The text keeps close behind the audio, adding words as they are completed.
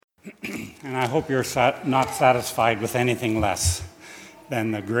And I hope you're not satisfied with anything less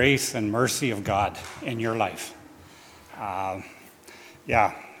than the grace and mercy of God in your life. I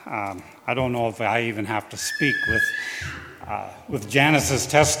don't know if I even have to speak with Janice's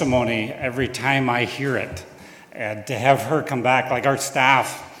testimony every time I hear it. And to have her come back, like our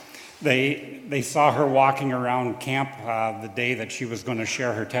staff, they saw her walking around camp the day that she was going to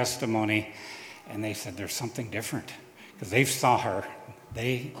share her testimony, and they said there's something different because they saw her.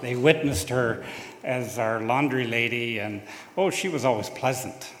 They witnessed her as our laundry lady, and she was always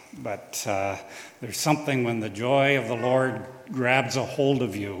pleasant. But there's something when the joy of the Lord grabs a hold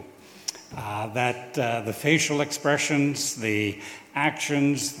of you, that the facial expressions, the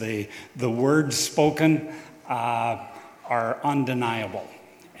actions, the words spoken are undeniable.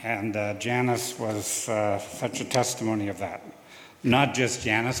 And Janice was such a testimony of that. Not just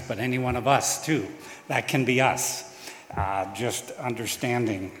Janice, but any one of us too. That can be us. Just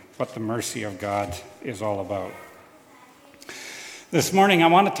understanding what the mercy of God is all about. This morning I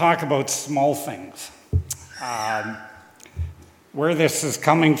want to talk about small things. Where this is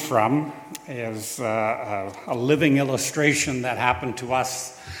coming from is a living illustration that happened to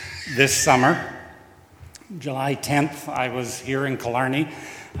us this summer. July 10th, I was here in Killarney.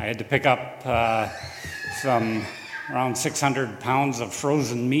 I had to pick up some around 600 pounds of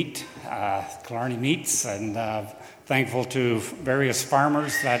frozen meat, Killarney Meats, and thankful to various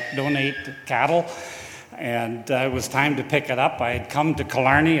farmers that donate cattle. And it was time to pick it up. I had come to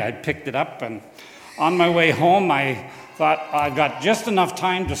Killarney, I'd picked it up, and on my way home, I thought I've got just enough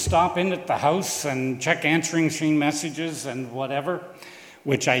time to stop in at the house and check answering machine messages and whatever,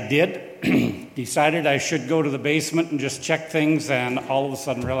 which I did. Decided I should go to the basement and just check things, and all of a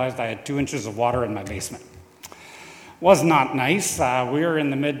sudden realized I had 2 inches of water in my basement. Was not nice. We were in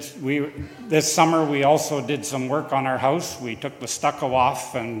the this summer we also did some work on our house. We took the stucco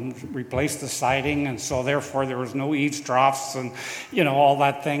off and replaced the siding, and so therefore there was no eaves troughs and all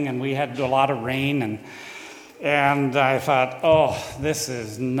that thing, and we had a lot of rain, and I thought, this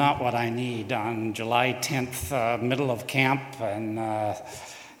is not what I need on July 10th, middle of camp,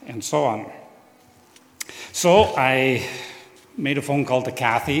 and so on. So I made a phone call to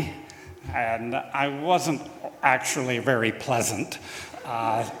Kathy, and I wasn't actually very pleasant.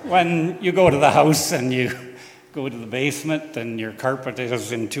 When you go to the house and you go to the basement and your carpet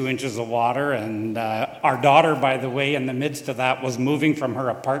is in 2 inches of water, and our daughter, by the way, in the midst of that was moving from her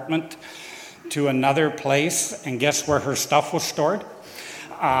apartment to another place, and guess where her stuff was stored?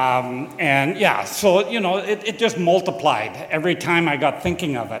 It just multiplied every time I got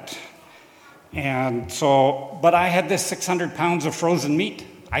thinking of it. And so, but I had this 600 pounds of frozen meat.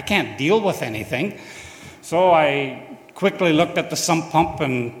 I can't deal with anything. So I quickly looked at the sump pump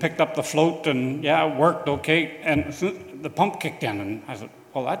and picked up the float, and it worked okay. And the pump kicked in, and I said,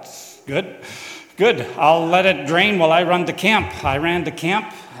 well, that's good. Good, I'll let it drain while I run to camp. I ran to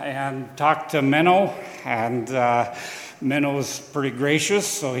camp and talked to Menno, and Menno was pretty gracious,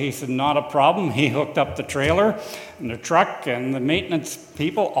 so he said, not a problem. He hooked up the trailer and the truck, and the maintenance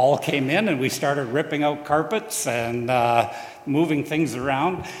people all came in, and we started ripping out carpets and moving things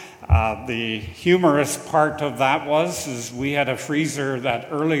around. The humorous part of that is we had a freezer that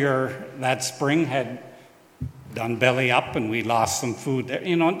earlier that spring had done belly up, and we lost some food there.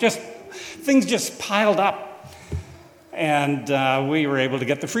 Things just piled up. And we were able to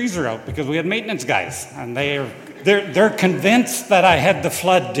get the freezer out because we had maintenance guys, and they're convinced that I had the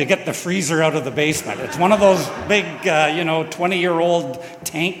flood to get the freezer out of the basement. It's one of those big, 20-year-old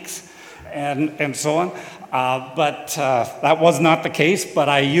tanks, and so on. But that was not the case, but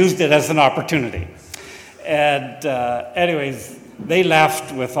I used it as an opportunity. And anyways, they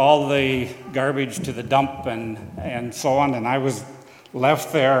left with all the garbage to the dump and so on, and I was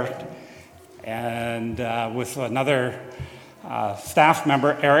left there and with another staff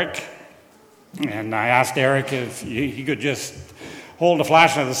member, Eric. And I asked Eric if he could just hold the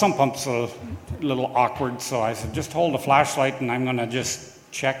flashlight. The sump pump's a little awkward, so I said, just hold the flashlight and I'm going to just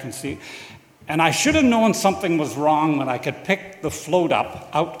check and see. And I should have known something was wrong when I could pick the float up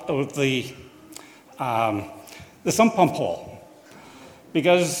out of the sump pump hole.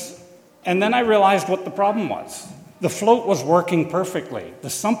 And then I realized what the problem was. The float was working perfectly. The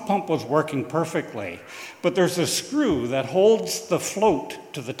sump pump was working perfectly. But there's a screw that holds the float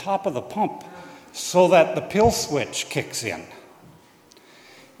to the top of the pump so that the pill switch kicks in.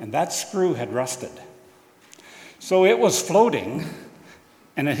 And that screw had rusted. So it was floating,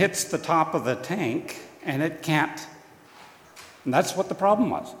 and it hits the top of the tank, and it can't. And that's what the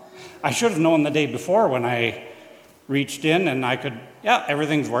problem was. I should have known the day before when I reached in and I could,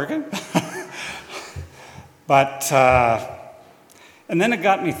 everything's working. But, and then it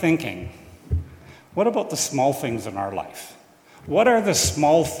got me thinking, What about the small things in our life? What are the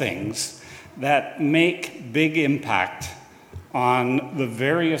small things that make big impact on the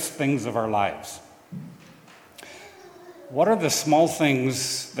various things of our lives? What are the small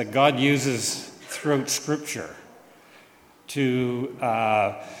things that God uses throughout Scripture to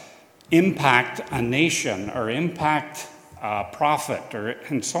impact a nation or impact a prophet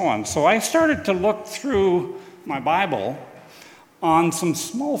and so on? So I started to look through my Bible on some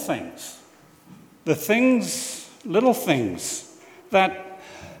small things. The things, little things that,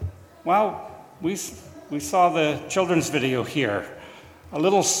 well, we saw the children's video here. A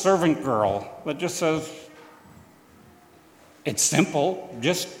little servant girl that just says, it's simple,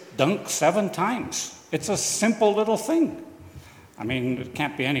 just dunk 7 times. It's a simple little thing. I mean, it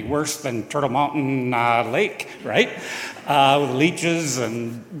can't be any worse than Turtle Mountain Lake, right? With leeches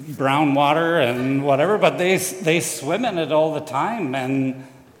and brown water and whatever, but they swim in it all the time. And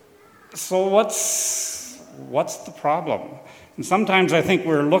so what's the problem? And sometimes I think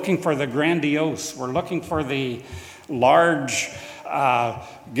we're looking for the grandiose. We're looking for the large,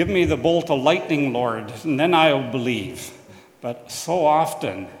 give me the bolt of lightning, Lord, and then I'll believe. But so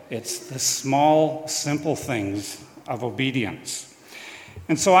often, it's the small, simple things of obedience.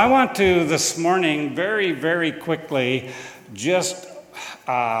 And so I want to, this morning, very, very quickly, just,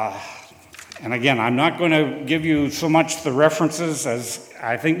 and again, I'm not going to give you so much the references as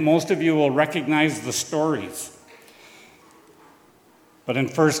I think most of you will recognize the stories. But in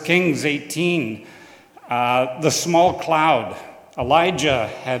 1 Kings 18, the small cloud, Elijah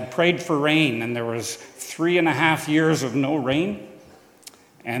had prayed for rain, and there was 3.5 years of no rain.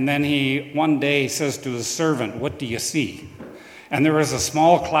 And then he one day says to his servant, "What do you see?" And there was a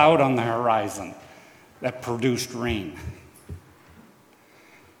small cloud on the horizon that produced rain.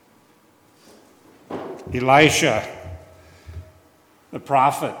 Elisha, the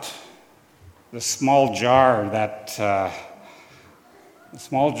prophet, the small jar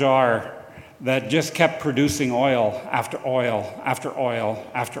that just kept producing oil after oil after oil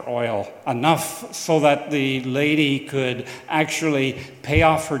after oil, enough so that the lady could actually pay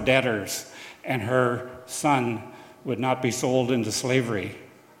off her debtors and her son would not be sold into slavery,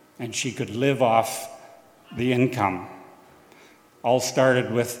 and she could live off the income. All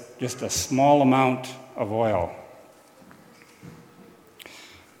started with just a small amount of oil.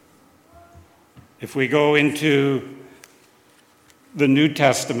 If we go into the New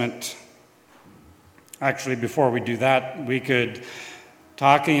Testament, actually, before we do that, we could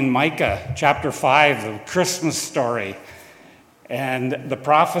talk in Micah chapter 5, the Christmas story. And the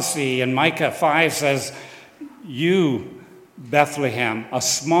prophecy in Micah 5 says, "You, Bethlehem, a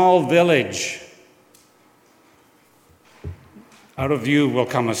small village, out of you will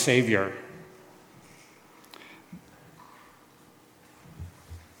come a Savior."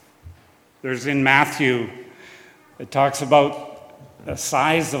 There's in Matthew, it talks about the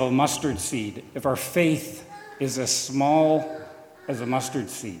size of a mustard seed. If our faith is as small as a mustard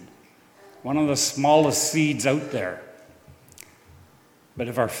seed, one of the smallest seeds out there. But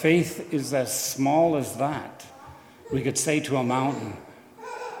if our faith is as small as that, we could say to a mountain,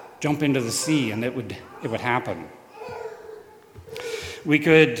 jump into the sea, and it would happen. We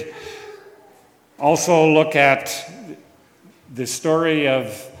could also look at the story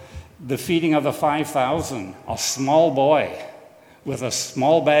of the feeding of the 5,000, a small boy with a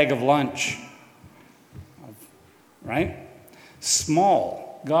small bag of lunch, right?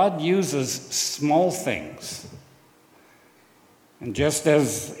 Small. God uses small things. And just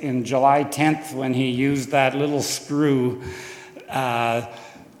as in July 10th, when he used that little screw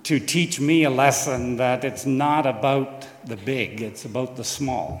to teach me a lesson that it's not about the big, it's about the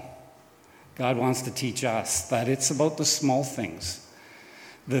small. God wants to teach us that it's about the small things.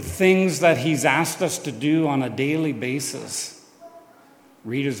 The things that he's asked us to do on a daily basis.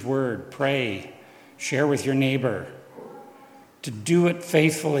 Read his word, pray, share with your neighbor. To do it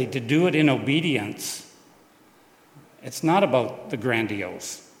faithfully, to do it in obedience. It's not about the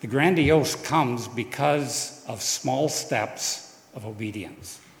grandiose. The grandiose comes because of small steps of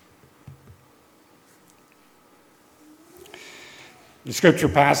obedience. The scripture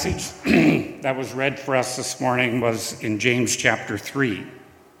passage that was read for us this morning was in James chapter 3.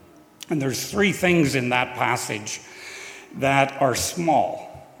 And there's 3 things in that passage that are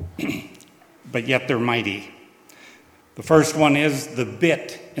small, but yet they're mighty. The first one is the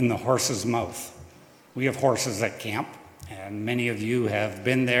bit in the horse's mouth. We have horses at camp, and many of you have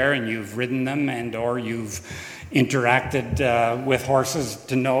been there and you've ridden them and or you've interacted with horses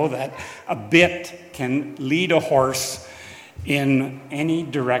to know that a bit can lead a horse in any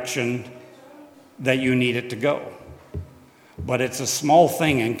direction that you need it to go. but it's a small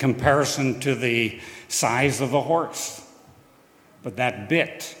thing in comparison to the size of a horse. But that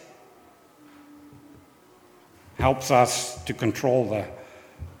bit helps us to control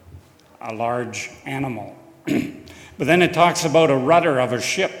a large animal. But then it talks about a rudder of a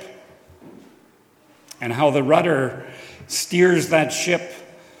ship and how the rudder steers that ship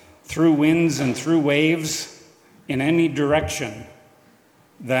through winds and through waves in any direction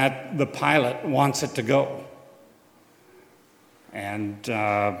that the pilot wants it to go. And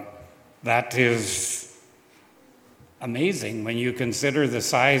that is amazing when you consider the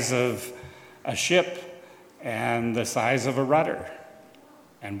size of a ship and the size of a rudder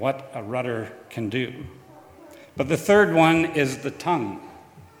and what a rudder can do. But the third one is the tongue.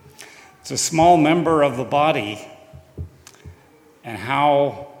 It's a small member of the body, and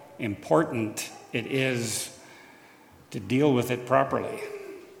how important it is to deal with it properly.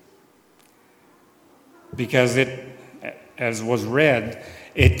 Because it, as was read,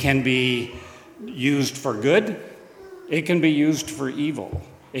 it can be used for good, it can be used for evil.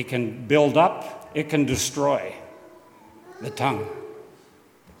 It can build up, it can destroy. The tongue.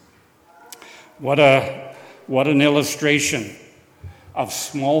 What an illustration of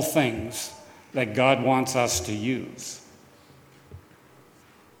small things that God wants us to use.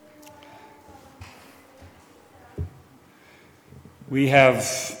 We have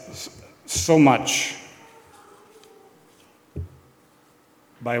so much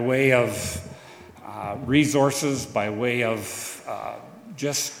by way of resources, by way of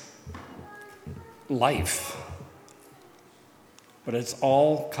just life. But it's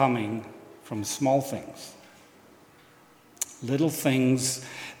all coming from small things. Little things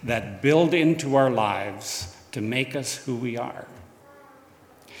that build into our lives to make us who we are.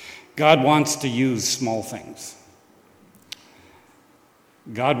 God wants to use small things.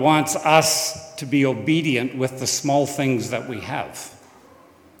 God wants us to be obedient with the small things that we have.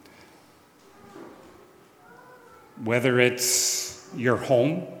 Whether it's your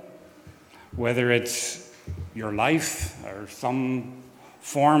home, whether it's your life or some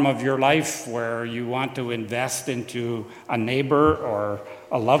form of your life where you want to invest into a neighbor or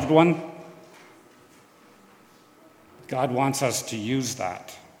a loved one, God wants us to use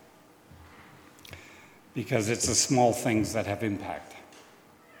that because it's the small things that have impact.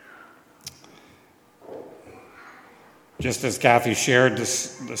 Just as Kathy shared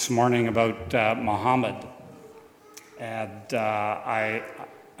this morning about Muhammad, and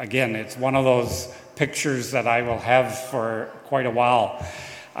again, it's one of those pictures that I will have for quite a while.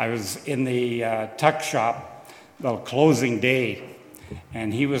 I was in the tuck shop the closing day,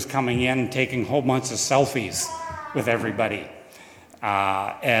 and he was coming in taking whole bunch of selfies with everybody.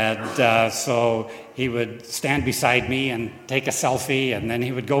 So he would stand beside me and take a selfie, and then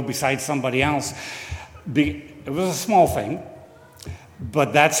he would go beside somebody else. It was a small thing,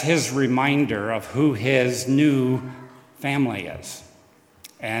 but that's his reminder of who his new family is.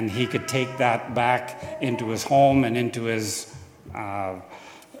 And he could take that back into his home and into his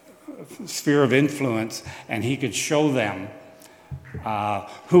sphere of influence, and he could show them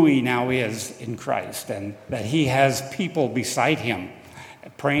who he now is in Christ, and that he has people beside him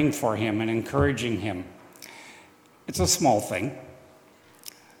praying for him and encouraging him. It's a small thing,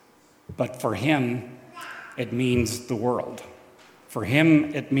 but for him, it means the world. For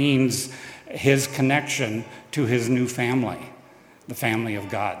him, it means his connection to his new family, the family of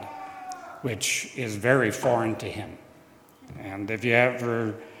God, which is very foreign to him. And if you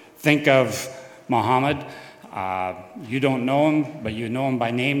ever think of Muhammad, you don't know him, but you know him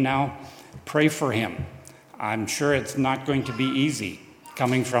by name now, pray for him. I'm sure it's not going to be easy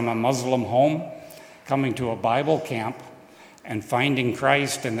coming from a Muslim home, coming to a Bible camp, and finding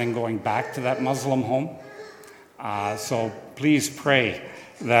Christ and then going back to that Muslim home. So please pray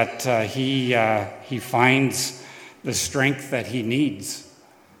that he finds the strength that he needs.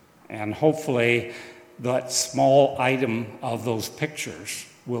 And hopefully that small item of those pictures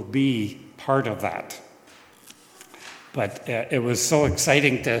will be part of that. But it was so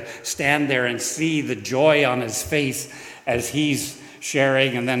exciting to stand there and see the joy on his face as he's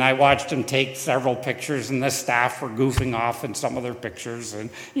sharing. And then I watched him take several pictures, and the staff were goofing off in some of their pictures,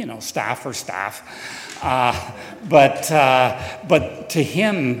 and staff are staff. But to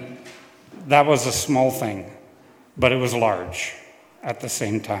him, that was a small thing, but it was large at the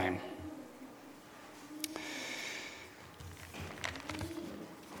same time.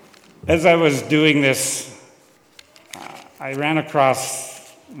 As I was doing this, I ran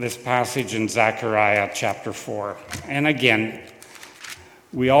across this passage in Zechariah chapter 4. And again,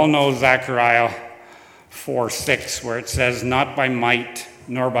 we all know Zechariah 4:6, where it says, "Not by might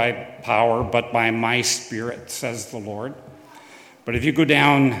nor by power, but by my spirit, says the Lord." But if you go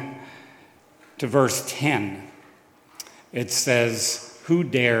down to verse 10, it says, "Who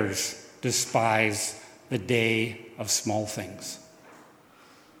dares despise the day of small things?"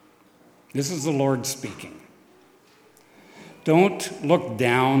 This is the Lord speaking. Don't look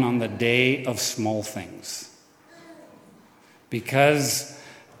down on the day of small things, because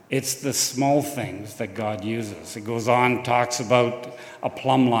it's the small things that God uses. It goes on, talks about a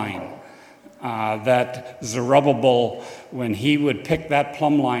plumb line, that Zerubbabel, when he would pick that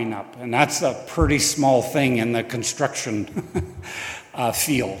plumb line up, and that's a pretty small thing in the construction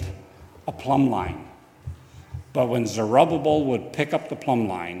field, a plumb line. But when Zerubbabel would pick up the plumb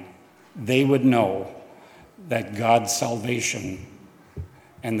line, they would know that God's salvation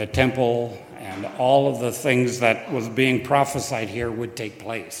and the temple and all of the things that was being prophesied here would take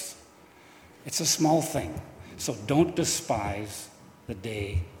place. It's a small thing, so don't despise the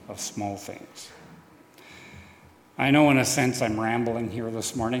day of small things. I know in a sense I'm rambling here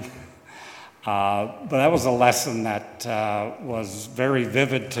this morning, but that was a lesson that was very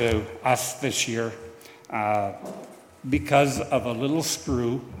vivid to us this year because of a little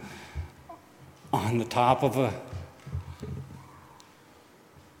screw on the top of a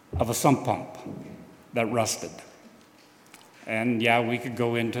sump pump that rusted. And yeah, we could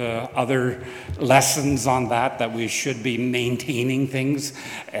go into other lessons on that we should be maintaining things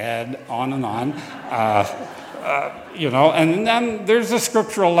and on. And then there's a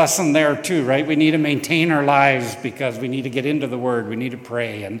scriptural lesson there too, right? We need to maintain our lives because we need to get into the Word, we need to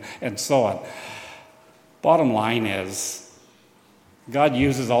pray, and so on. Bottom line is, God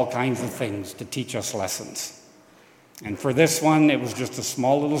uses all kinds of things to teach us lessons. And for this one, it was just a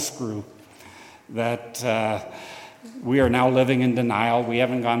small little screw that we are now living in denial. We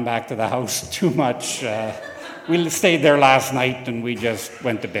haven't gone back to the house too much. We stayed there last night and we just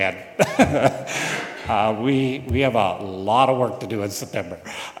went to bed. We have a lot of work to do in September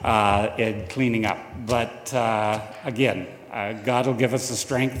in cleaning up. But again, God will give us the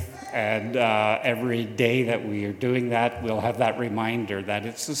strength, and every day that we are doing that, we'll have that reminder that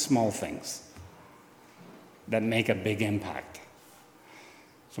it's the small things that make a big impact.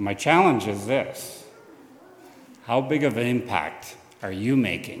 So my challenge is this: how big of an impact are you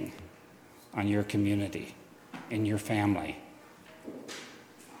making on your community, in your family,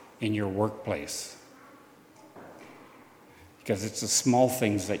 in your workplace? Because it's the small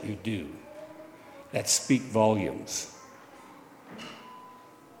things that you do that speak volumes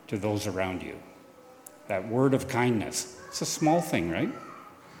to those around you. That word of kindness, it's a small thing, right?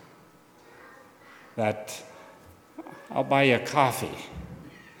 That I'll buy you a coffee.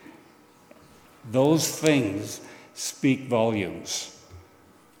 Those things speak volumes,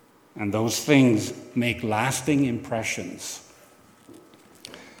 and those things make lasting impressions.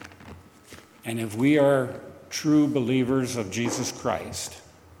 And if we are true believers of Jesus Christ,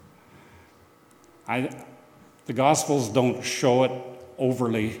 the Gospels don't show it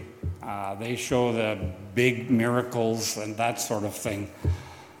overly. They show the big miracles and that sort of thing.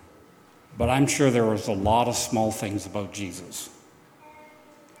 But I'm sure there was a lot of small things about Jesus.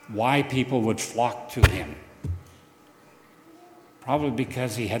 Why people would flock to him. Probably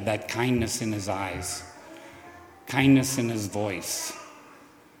because he had that kindness in his eyes, kindness in his voice,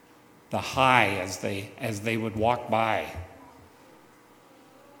 the hi as they would walk by.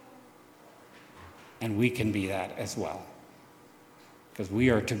 And we can be that as well, because we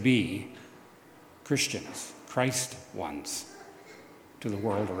are to be Christians, Christ ones, to the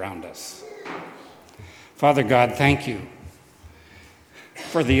world around us. Father God, thank you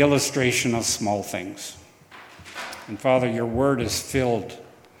for the illustration of small things. And Father, your word is filled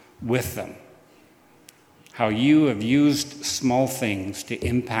with them. How you have used small things to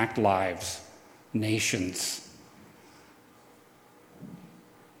impact lives, nations.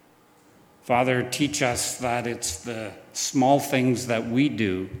 Father, teach us that it's the small things that we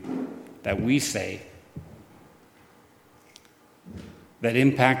do, that we say, that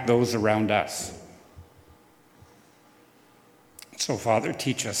impact those around us. So, Father,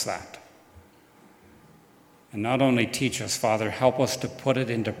 teach us that. And not only teach us, Father, help us to put it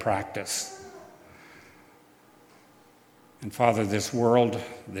into practice. And Father, this world,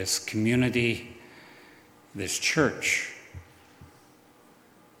 this community, this church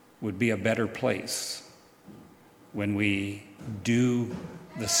would be a better place when we do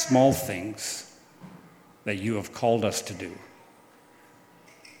the small things that you have called us to do.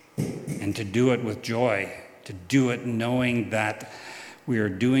 And to do it with joy, to do it knowing that we are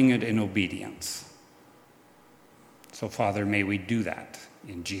doing it in obedience. So, Father, may we do that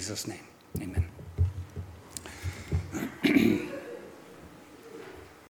in Jesus' name. Amen.